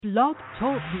Blog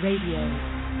Talk Radio.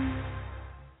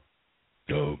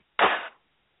 Do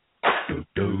do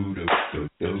do do do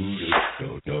do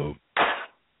do do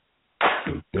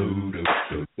do do do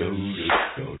do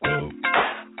do do.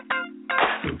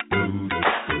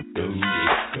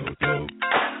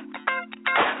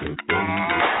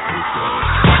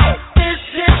 This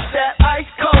is that ice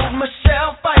cold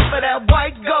Michelle fight for that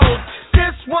white gold.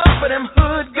 This one for them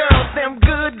hood girls, them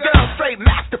good girls, straight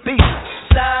masterpieces.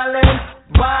 Stylin',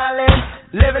 wildin',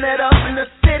 living it up in the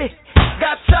city.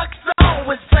 Got Chuck's on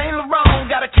with Saint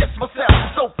Laurent. Gotta kiss myself,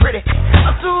 I'm so pretty.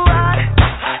 I'm too hot.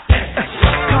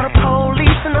 Call the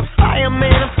police and the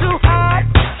fireman. I'm too hot.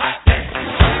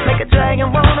 Make a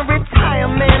dragon wanna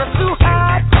retire, man. I'm too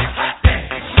hot.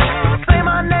 Say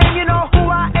my name, you know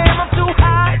who I am. I'm too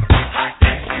hot.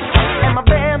 And my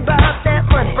band bout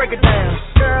that money. Break it down.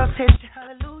 Girls hit you,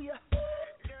 hallelujah.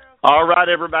 All right,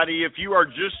 everybody, if you are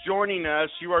just joining us,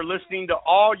 you are listening to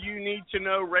All You Need to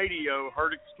Know Radio,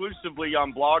 heard exclusively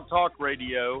on Blog Talk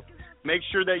Radio. Make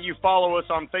sure that you follow us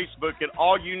on Facebook at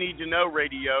All You Need to Know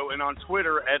Radio and on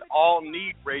Twitter at All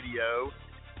Need Radio.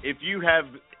 If you have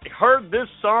heard this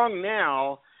song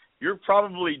now, you're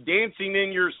probably dancing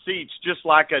in your seats just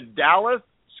like a Dallas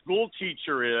school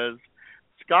teacher is.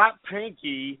 Scot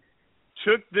Pankey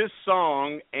took this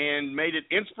song and made it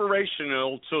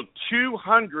inspirational to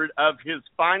 200 of his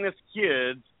finest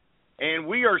kids, and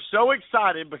we are so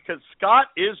excited because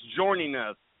Scott is joining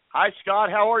us. Hi,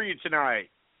 Scott. How are you tonight?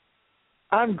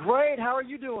 I'm great. How are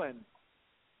you doing?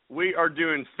 We are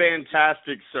doing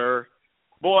fantastic, sir.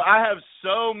 Boy, I have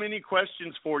so many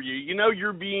questions for you. You know,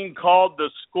 you're being called the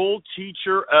school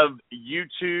teacher of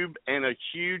YouTube and a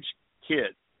huge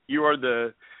hit. You are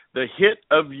the hit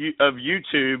of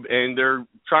YouTube, and they're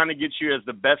trying to get you as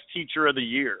the best teacher of the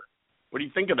year. What do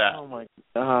you think of that? Oh my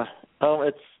God!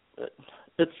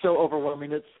 It's so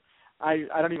overwhelming. I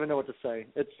don't even know what to say.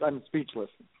 I'm speechless,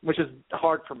 which is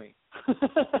hard for me.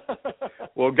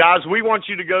 Well, guys, we want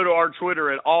you to go to our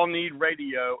Twitter at All Need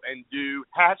Radio and do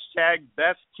hashtag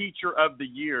Best Teacher of the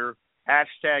Year,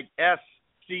 hashtag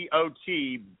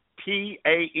SCOTPANKEY.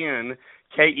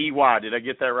 Did I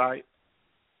get that right?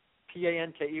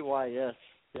 PANKEY,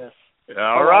 yes.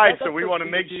 All right, so we want to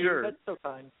make sure. That's so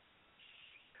kind.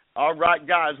 All right,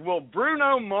 guys. Well,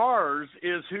 Bruno Mars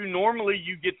is who normally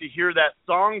you get to hear that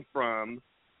song from.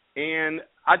 And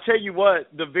I tell you what,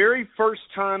 the very first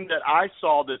time that I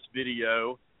saw this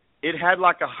video, it had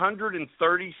like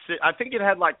 136, I think it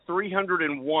had like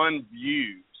 301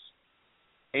 views.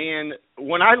 And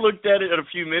when I looked at it a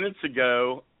few minutes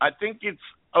ago, I think it's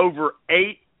over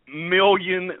 8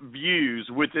 million views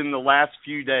within the last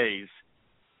few days.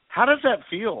 How does that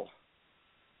feel?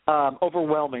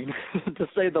 Overwhelming, to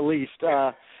say the least,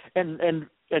 and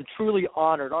truly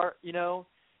honored.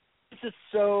 This is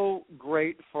so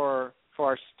great for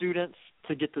our students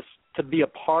to get to be a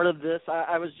part of this.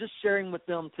 I was just sharing with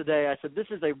them today. I said this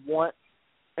is a once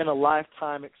in a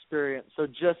lifetime experience. So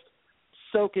just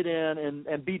soak it in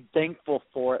and be thankful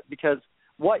for it, because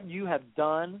what you have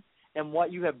done and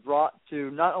what you have brought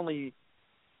to not only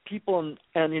people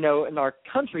in our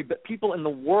country, but people in the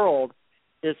world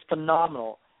is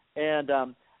phenomenal. And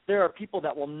there are people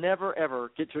that will never, ever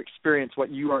get to experience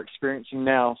what you are experiencing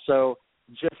now. So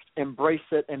just embrace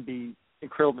it and be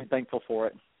incredibly thankful for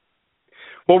it.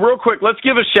 Well, real quick, let's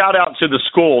give a shout-out to the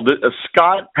school.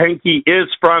 Scot Pankey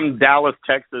is from Dallas,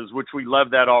 Texas, which we love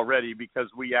that already because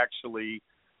we actually,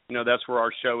 that's where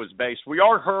our show is based. We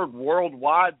are heard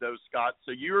worldwide, though, Scott,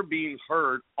 so you're being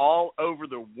heard all over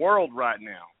the world right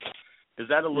now. Is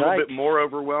that a little bit more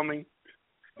overwhelming?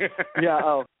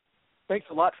 Yeah, thanks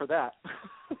a lot for that.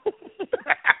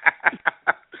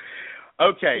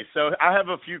 Okay, so I have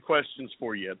a few questions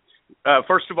for you.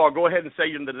 First of all, go ahead and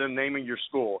say the name of your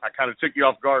school. I kind of took you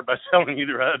off guard by telling you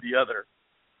the other.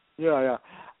 Yeah.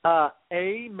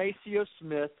 A. Maceo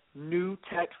Smith New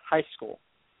Tech High School.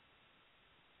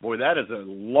 Boy, that is a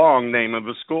long name of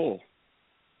a school.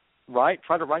 Right?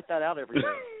 Try to write that out every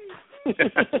day.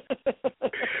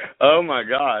 Oh, my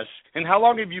gosh. And how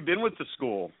long have you been with the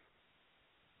school?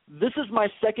 This is my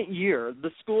second year.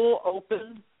 The school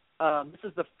opened, the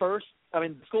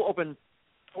school opened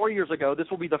 4 years ago. This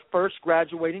will be the first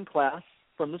graduating class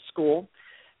from the school,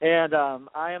 and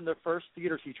I am their first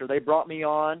theater teacher. They brought me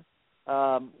on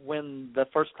when the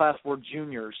first class were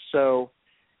juniors. So,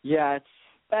 yeah, it's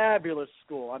fabulous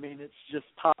school. I mean, it's just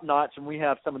top-notch, and we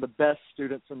have some of the best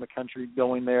students in the country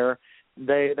going there.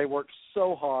 They work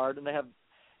so hard, and they have,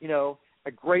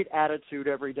 a great attitude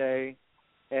every day,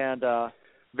 and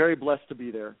very blessed to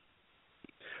be there.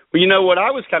 Well, what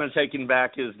I was kind of taken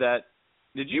back is that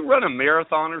did you run a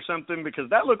marathon or something? Because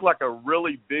that looked like a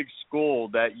really big school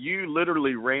that you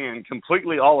literally ran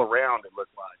completely all around, it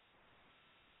looked like.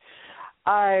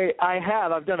 I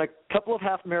have. I've done a couple of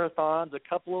half marathons, a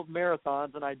couple of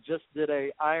marathons, and I just did a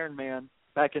Ironman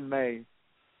back in May.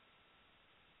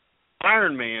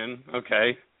 Ironman,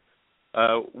 okay.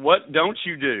 What don't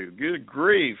you do? Good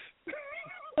grief.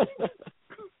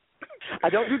 I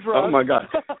don't do drugs. Oh, my God.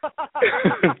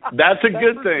 That's a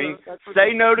good thing.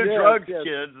 Say no to drugs, yes.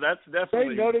 kids. That's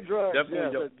definitely. Say no to drugs.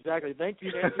 Definitely yes, exactly. Thank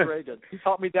you, Nancy Reagan. She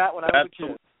taught me that when I was a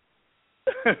kid.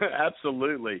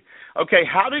 Absolutely. Okay,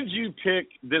 how did you pick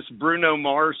this Bruno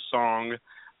Mars song,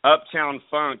 Uptown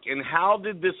Funk, and how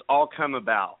did this all come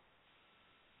about?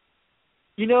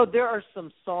 You know, there are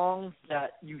some songs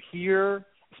that you hear,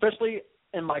 especially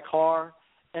in my car,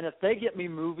 and if they get me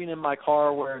moving in my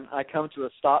car where I come to a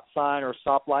stop sign or a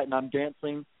stoplight and I'm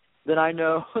dancing, then I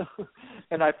know,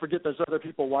 and I forget there's other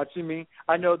people watching me,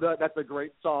 I know that that's a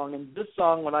great song. And this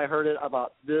song, when I heard it, I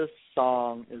thought, this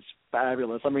song is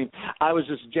fabulous. I mean, I was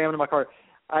just jamming in my car.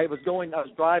 I was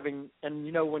driving, and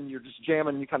you know when you're just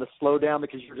jamming, you kind of slow down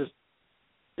because you're just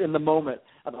in the moment.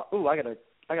 I thought,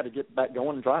 I got to get back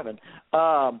going and driving.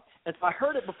 And so I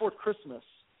heard it before Christmas,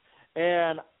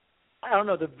 and I don't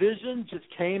know, the vision just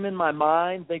came in my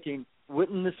mind thinking,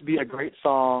 wouldn't this be a great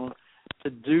song to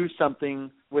do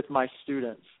something with my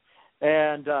students?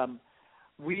 And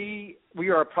we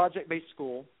are a project-based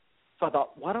school, so I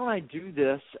thought, why don't I do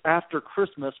this after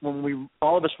Christmas when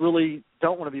all of us really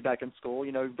don't want to be back in school?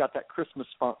 You know, we've got that Christmas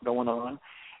funk going on.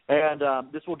 And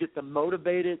this will get them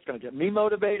motivated. It's going to get me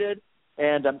motivated,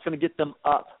 and it's going to get them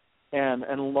up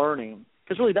and learning.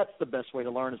 Because really that's the best way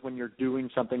to learn is when you're doing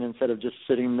something instead of just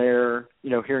sitting there, you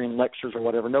know, hearing lectures or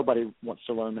whatever. Nobody wants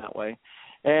to learn that way.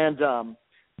 And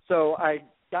so I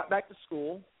got back to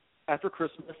school after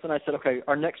Christmas, and I said, okay,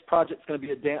 our next project's going to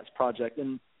be a dance project.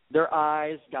 And their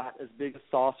eyes got as big as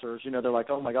saucers. You know, they're like,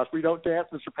 oh, my gosh, we don't dance,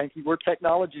 Mr. Pankey. We're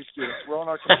technology students. We're on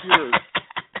our computers.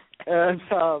 And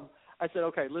I said,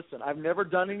 okay, listen, I've never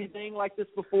done anything like this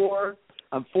before.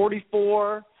 I'm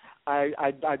 44.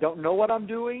 I don't know what I'm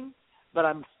doing. But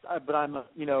I'm a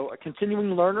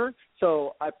continuing learner.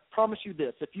 So I promise you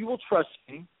this: if you will trust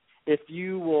me, if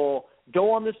you will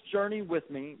go on this journey with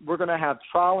me, we're going to have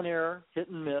trial and error, hit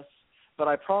and miss. But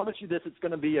I promise you this: it's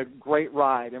going to be a great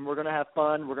ride, and we're going to have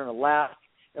fun. We're going to laugh,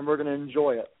 and we're going to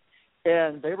enjoy it.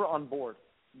 And they were on board.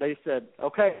 They said,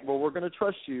 "Okay, well, we're going to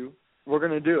trust you. We're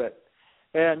going to do it."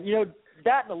 And you know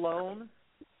that alone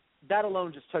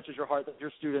just touches your heart that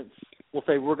your students will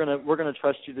say, "We're going to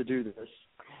trust you to do this."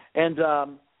 And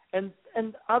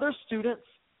other students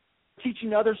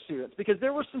teaching other students, because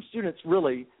there were some students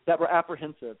really that were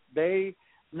apprehensive. I'd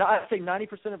say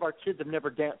 90% of our kids have never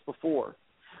danced before.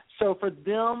 So for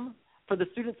them, for the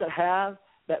students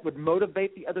that would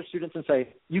motivate the other students and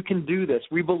say, you can do this,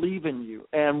 we believe in you,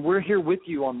 and we're here with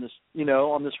you on this,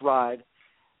 on this ride.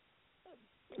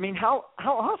 I mean, how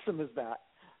awesome is that?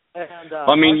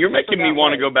 And you're making me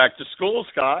want to go back to school,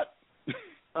 Scott.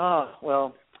 Oh,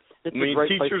 well. It's a great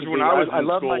teachers place to when be. I was in I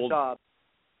love school, my job.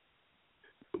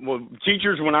 Well,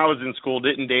 teachers when I was in school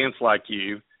didn't dance like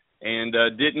you, and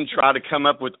didn't try to come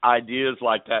up with ideas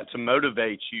like that to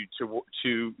motivate you to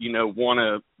want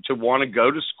to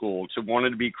go to school, to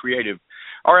want to be creative.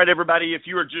 All right, everybody, if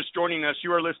you are just joining us,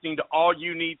 you are listening to All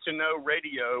You Need to Know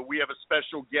Radio. We have a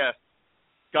special guest,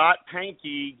 Scot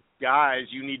Pankey.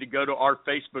 Guys, you need to go to our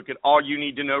Facebook at All You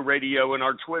Need to Know Radio and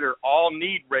our Twitter, All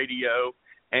Need Radio.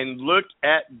 And look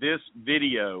at this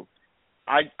video.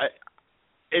 I'm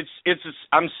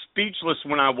speechless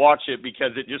when I watch it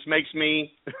because it just makes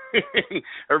me.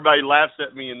 Everybody laughs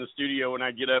at me in the studio when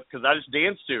I get up because I just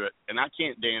dance to it, and I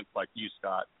can't dance like you,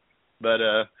 Scott. But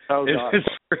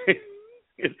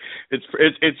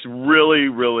it's really,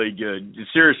 really good.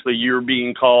 Seriously, you're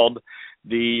being called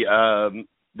the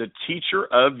teacher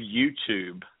of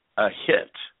YouTube, a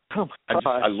hit. Oh my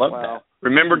gosh, I love that.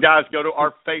 Remember, guys, go to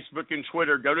our Facebook and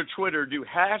Twitter. Go to Twitter, do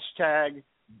hashtag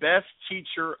Best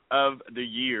Teacher of the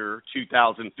Year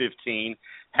 2015,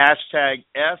 hashtag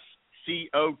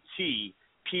SCOTPANKEY.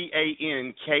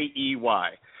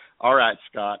 All right,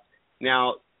 Scott.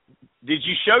 Now, did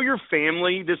you show your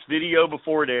family this video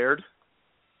before it aired?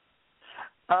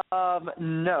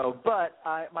 No, but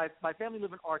my family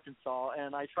live in Arkansas,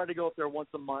 and I try to go up there once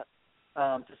a month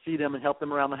to see them and help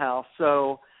them around the house.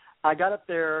 So I got up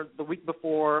there the week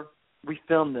before we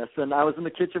filmed this, and I was in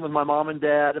the kitchen with my mom and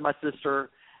dad and my sister,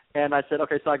 and I said,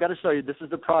 okay, so I got to show you, this is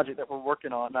the project that we're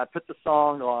working on. And I put the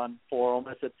song on for them.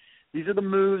 I said, these are the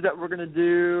moves that we're going to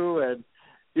do,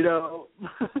 You know,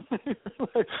 so they're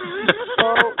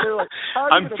like, how are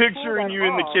you I'm gonna picturing pull you that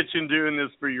in the off? kitchen doing this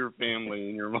for your family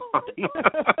and your mom.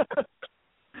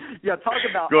 Yeah, talk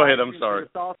about. Go ahead. I'm asking sorry. for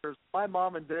the saucers. My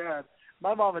mom and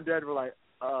dad were like,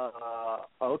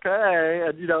 okay,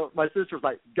 and you know, my sister was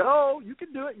like, go, you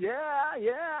can do it,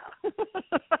 yeah.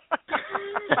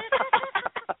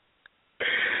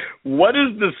 What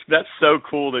is this? That's so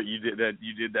cool that you did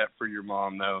that for your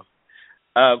mom, though.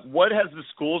 What has the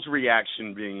school's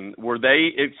reaction been? Were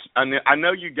they? I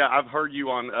know you got. I've heard you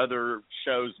on other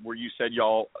shows where you said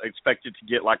y'all expected to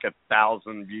get like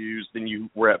 1,000 views, then you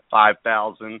were at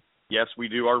 5,000. Yes, we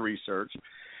do our research,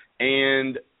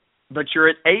 but you're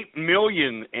at 8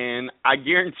 million, and I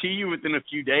guarantee you, within a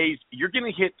few days, you're going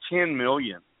to hit 10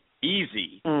 million,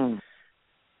 easy. Mm.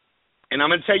 And I'm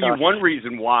going to tell you one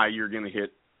reason why you're going to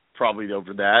hit probably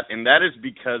over that, and that is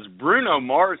because Bruno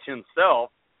Mars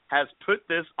himself has put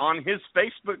this on his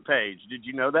Facebook page. Did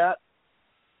you know that?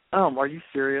 Are you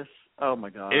serious? Oh, my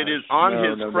God. It is on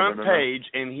his front page,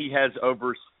 and he has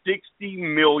over 60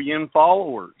 million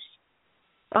followers.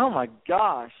 Oh, my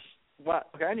gosh. Wow.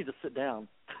 Okay, I need to sit down.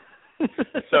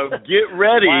 So get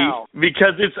ready, wow.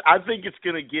 because I think it's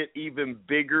going to get even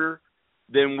bigger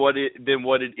than what it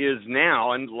is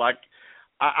now. And like,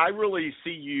 I really see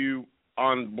you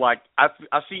on, like, I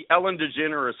see Ellen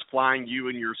DeGeneres flying you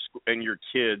and your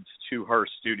kids to her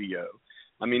studio.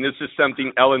 I mean, this is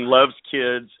something. Ellen loves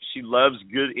kids. She loves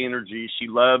good energy. She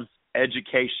loves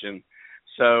education.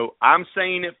 So I'm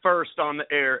saying it first on the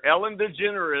air. Ellen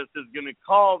DeGeneres is going to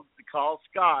call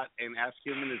Scott and ask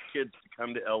him and his kids to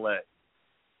come to L.A.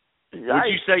 Would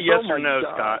you say yes or no,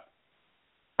 God.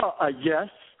 Scott? Yes.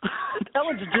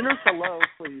 Ellen DeGeneres, hello,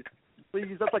 please.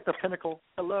 Please, that's like the pinnacle.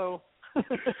 Hello.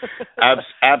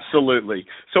 Absolutely.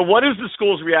 So what has the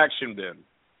school's reaction been?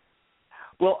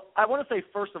 Well, I want to say,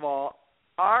 first of all,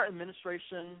 our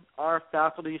administration, our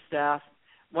faculty, staff,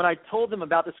 when I told them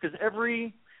about this, because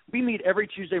we meet every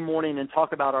Tuesday morning and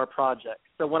talk about our project.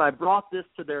 So when I brought this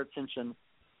to their attention,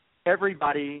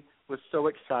 everybody was so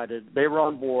excited. They were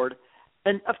on board.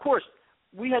 And, of course,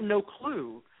 we had no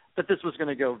clue that this was going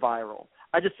to go viral.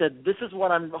 I just said, this is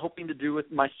what I'm hoping to do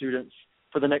with my students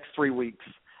for the next 3 weeks.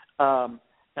 And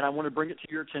I want to bring it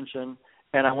to your attention.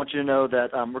 And I want you to know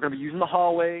that we're going to be using the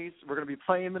hallways. We're going to be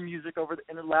playing the music over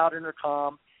the loud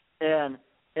intercom. And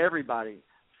everybody,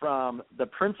 from the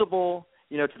principal,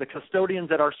 to the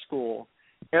custodians at our school,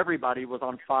 everybody was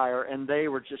on fire. And they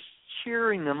were just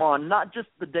cheering them on, not just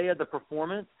the day of the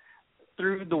performance,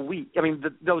 through the week. I mean,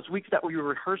 those weeks that we were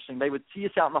rehearsing, they would see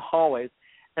us out in the hallways,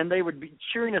 and they would be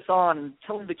cheering us on and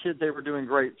telling the kids they were doing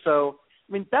great. So,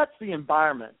 I mean, that's the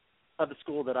environment of the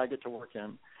school that I get to work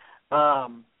in.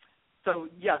 So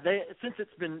yeah, since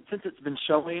it's been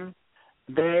showing,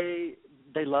 they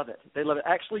love it. They love it.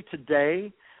 Actually,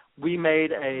 today we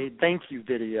made a thank you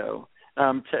video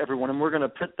to everyone, and we're going to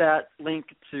put that link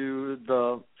to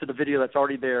the video that's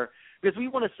already there, because we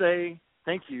want to say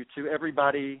thank you to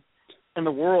everybody in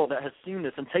the world that has seen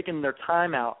this and taken their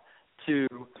time out to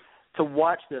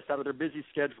watch this out of their busy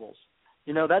schedules.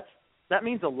 That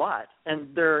means a lot,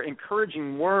 and they're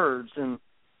encouraging words, and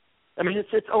I mean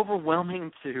it's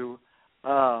overwhelming to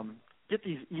get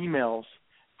these emails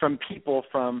from people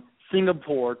from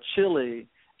Singapore, Chile,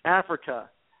 Africa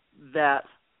that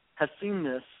have seen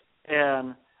this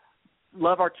and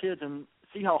love our kids and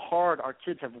see how hard our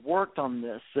kids have worked on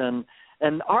this, and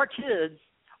our kids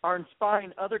are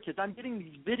inspiring other kids. I'm getting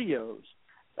these videos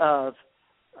of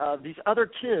these other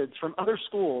kids from other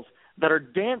schools that are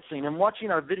dancing and watching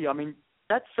our video. I mean,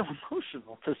 that's so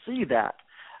emotional to see that.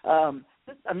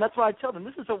 And that's why I tell them,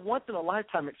 this is a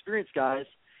once-in-a-lifetime experience, guys.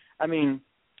 I mean,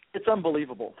 it's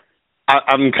unbelievable.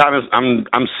 I'm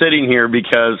sitting here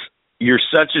because you're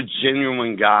such a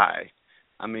genuine guy.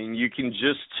 I mean, you can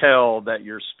just tell that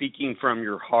you're speaking from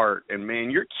your heart. And,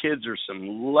 man, your kids are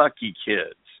some lucky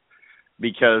kids.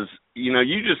 Because,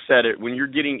 you just said it, when you're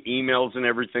getting emails and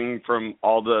everything from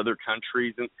all the other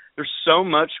countries, and there's so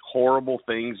much horrible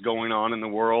things going on in the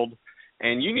world,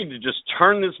 and you need to just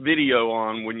turn this video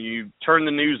on when you turn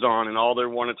the news on, and all they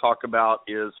want to talk about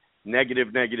is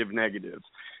negative, negative, negative.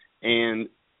 And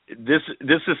this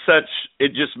is such, it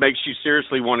just makes you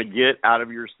seriously want to get out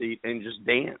of your seat and just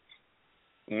dance.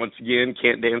 Once again,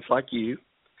 can't dance like you.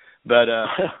 But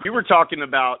you were talking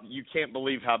about you can't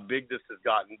believe how big this has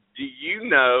gotten. Do you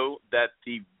know that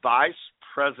the Vice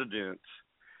President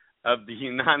of the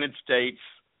United States,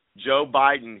 Joe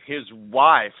Biden, his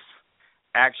wife,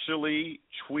 actually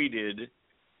tweeted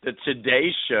the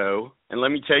Today Show, and let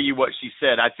me tell you what she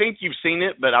said. I think you've seen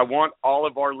it, but I want all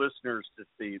of our listeners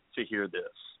to hear this.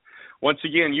 Once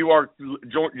again,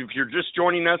 if you're just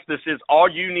joining us, this is All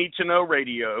You Need to Know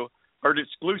Radio, heard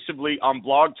exclusively on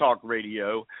Blog Talk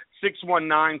Radio.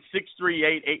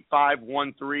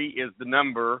 619-638-8513 is the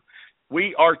number.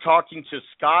 We are talking to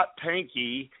Scot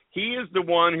Pankey. He is the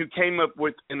one who came up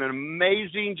with an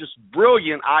amazing, just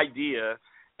brilliant idea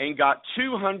and got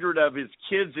 200 of his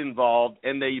kids involved,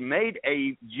 and they made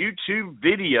a YouTube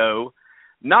video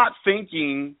not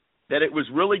thinking that it was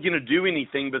really going to do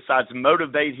anything besides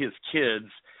motivate his kids.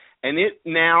 And it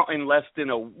now, in less than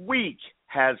a week,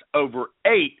 has over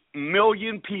 8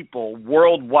 million people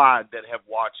worldwide that have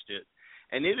watched it.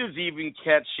 And it is even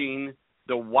catching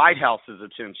the White House's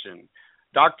attention.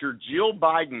 Dr. Jill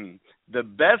Biden, the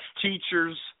best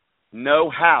teachers know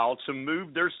how to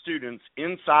move their students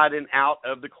inside and out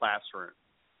of the classroom.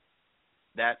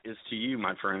 That is to you,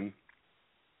 my friend.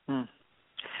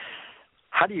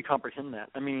 How do you comprehend that?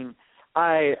 I mean,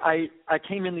 I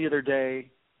came in the other day,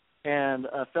 and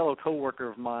a fellow coworker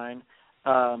of mine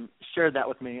shared that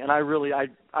with me, and I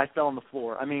fell on the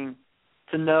floor. I mean,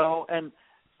 to know, and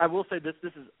I will say this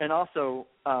is, and also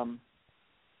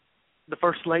the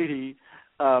First Lady,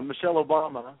 Michelle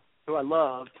Obama, who I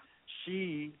love,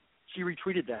 she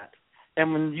retweeted that.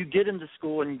 And when you get into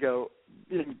school and you go,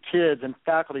 and kids and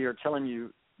faculty are telling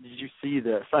you, did you see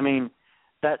this? I mean,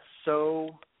 that's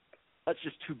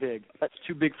just too big. That's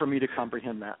too big for me to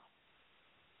comprehend that.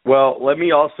 Well, let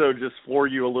me also just floor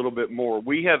you a little bit more.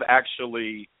 We have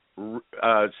actually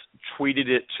tweeted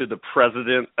it to the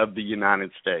President of the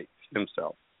United States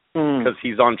himself, because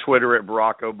he's on Twitter at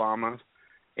Barack Obama,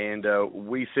 and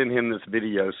we sent him this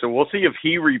video. So we'll see if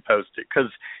he reposts it,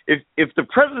 because if the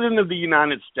President of the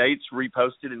United States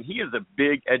reposted, and he is a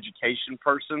big education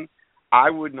person, I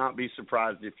would not be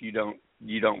surprised if you don't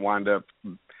wind up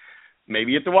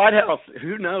maybe at the White House.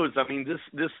 Who knows? I mean,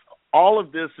 this all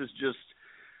of this is just,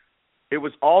 it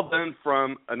was all done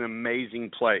from an amazing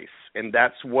place. And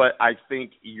that's what I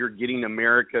think you're getting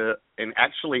America, and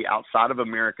actually outside of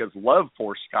America's love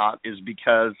for, Scott, is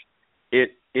because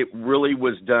it really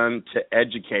was done to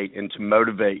educate and to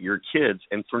motivate your kids,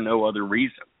 and for no other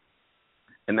reason.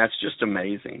 And that's just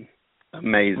amazing.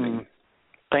 Amazing.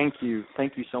 Thank you.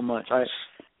 Thank you so much. I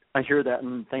hear that,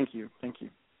 and thank you. Thank you.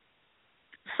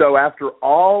 So after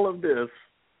all of this,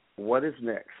 what is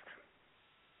next?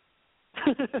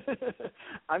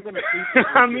 I'm going to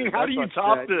I mean, how do you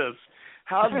top this?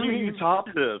 How do you top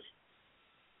this?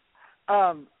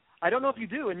 I don't know if you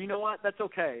do, and you know what? That's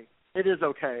okay. It is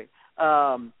okay.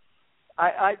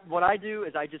 What I do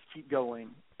is I just keep going,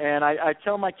 and I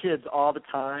tell my kids all the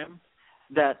time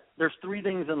that there's 3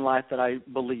 things in life that I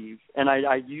believe, and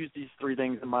I use these 3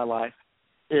 things in my life,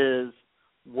 is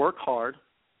work hard,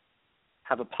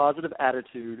 have a positive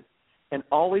attitude, and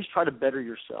always try to better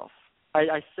yourself.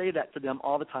 I say that to them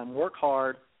all the time. Work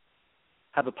hard,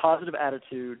 have a positive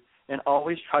attitude, and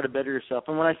always try to better yourself.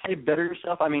 And when I say better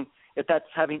yourself, I mean if that's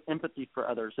having empathy for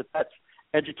others, if that's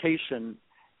education,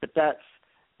 if that's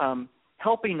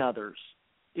helping others,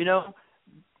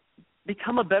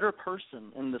 become a better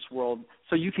person in this world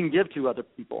so you can give to other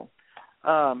people.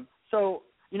 So,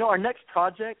 our next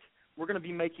project, we're going to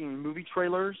be making movie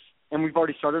trailers, and we've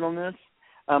already started on this,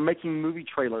 making movie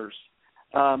trailers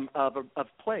of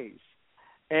plays.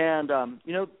 And, I'm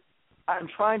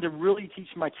trying to really teach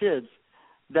my kids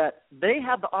that they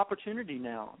have the opportunity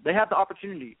now. They have the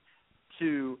opportunity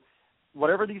to,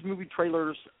 whatever these movie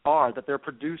trailers are that they're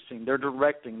producing, they're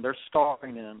directing, they're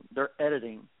starring in, they're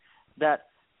editing, that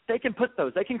they can put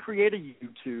those. They can create a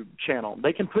YouTube channel.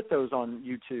 They can put those on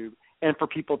YouTube, and for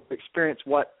people to experience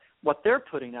what they're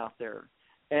putting out there.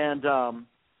 And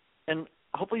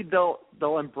hopefully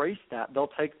they'll embrace that.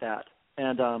 They'll take that.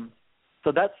 And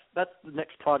so that's the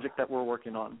next project that we're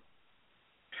working on.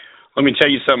 Let me tell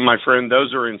you something, my friend.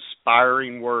 Those are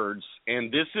inspiring words. And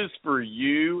this is for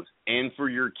you and for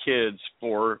your kids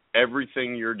for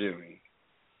everything you're doing.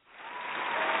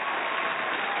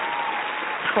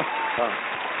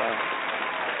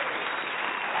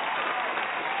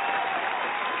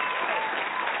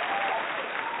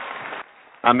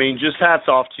 I mean, just hats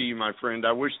off to you, my friend.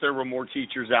 I wish there were more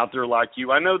teachers out there like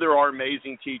you. I know there are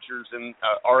amazing teachers, and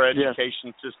our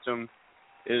education system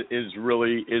is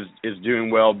really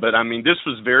doing well. But, I mean, this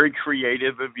was very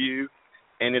creative of you,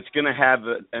 and it's going to have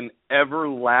an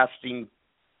everlasting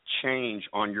change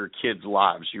on your kids'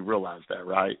 lives. You realize that,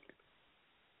 right?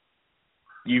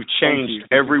 You've changed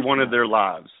every one of their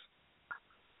lives.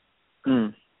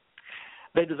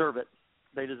 They deserve it.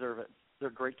 They deserve it.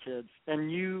 They're great kids.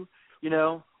 And you've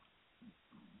been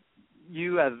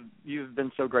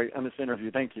so great on this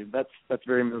interview. Thank you. That's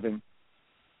very moving.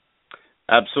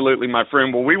 Absolutely, my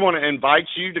friend. Well, we want to invite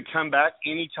you to come back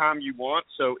anytime you want.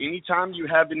 So anytime you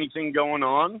have anything going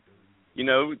on, you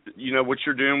know what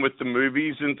you're doing with the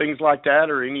movies and things like that,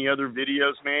 or any other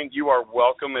videos, man, you are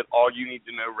welcome at All You Need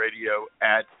to Know Radio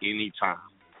at any time.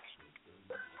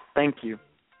 Thank you.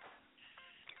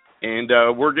 And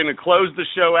we're going to close the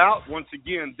show out. Once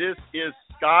again, this is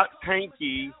Scot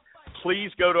Pankey.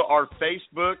 Please go to our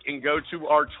Facebook and go to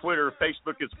our Twitter.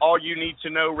 Facebook is All You Need to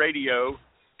Know Radio.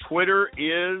 Twitter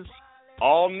is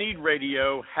All Need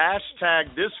Radio.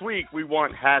 Hashtag this week, we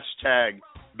want hashtag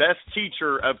Best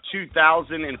Teacher of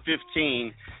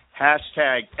 2015.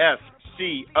 Hashtag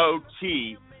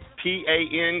SCOTPANKEY.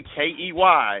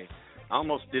 I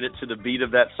almost did it to the beat of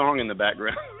that song in the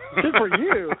background. Good for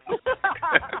you.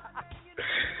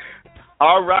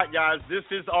 All right, guys, this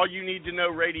is All You Need to Know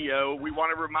Radio. We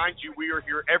want to remind you we are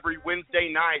here every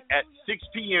Wednesday night at 6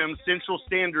 p.m. Central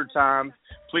Standard Time.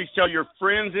 Please tell your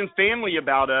friends and family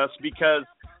about us because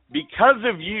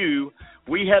of you,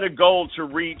 we had a goal to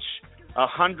reach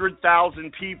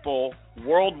 100,000 people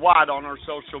worldwide on our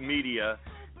social media.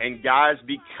 And, guys,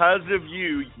 because of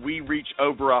you, we reach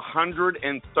over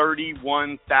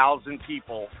 131,000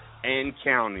 people and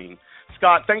counting.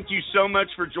 Scott, thank you so much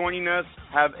for joining us.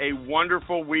 Have a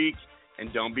wonderful week,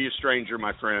 and don't be a stranger,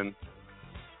 my friend.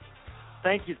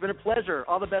 Thank you. It's been a pleasure.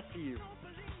 All the best to you.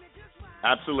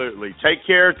 Absolutely. Take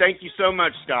care. Thank you so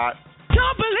much, Scott.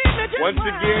 Once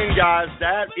again, guys,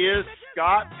 that is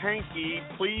Scot Pankey.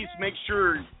 Please make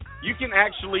sure you can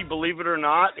actually, believe it or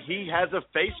not, he has a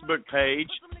Facebook page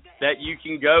that you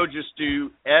can go. Just do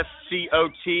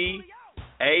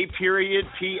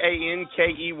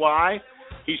SCOTA_PANKEY.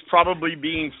 He's probably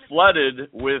being flooded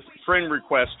with friend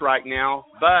requests right now,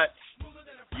 but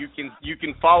you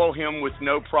can follow him with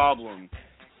no problem.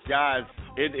 Guys,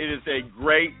 it is a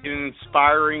great and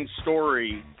inspiring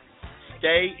story.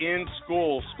 Stay in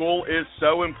school. School is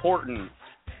so important.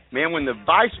 Man, when the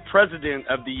Vice President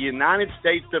of the United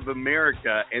States of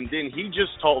America, and then he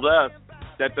just told us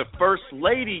that the First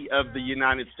Lady of the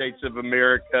United States of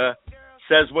America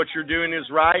says what you're doing is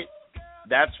right,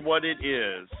 that's what it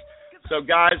is. So,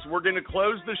 guys, we're going to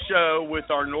close the show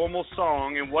with our normal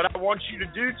song, and what I want you to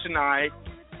do tonight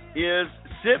is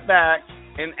sit back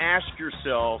and ask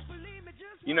yourself,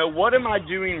 what am I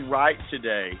doing right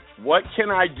today? What can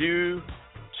I do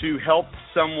to help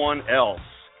someone else?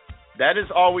 That is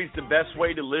always the best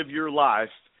way to live your life.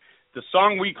 The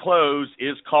song we close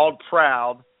is called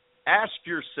Proud. Ask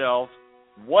yourself,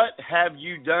 what have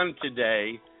you done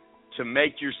today to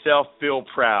make yourself feel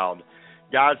proud?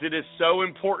 Guys, it is so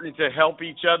important to help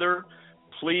each other.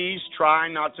 Please try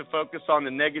not to focus on the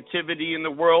negativity in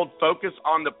the world. Focus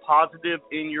on the positive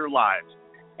in your life.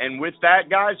 And with that,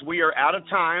 guys, we are out of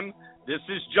time. This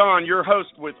is John, your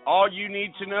host with All You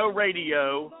Need to Know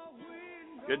Radio.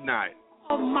 Good night.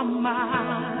 On my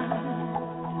mind.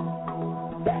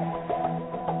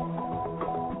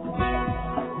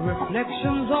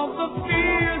 Reflections of the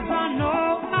fears I know.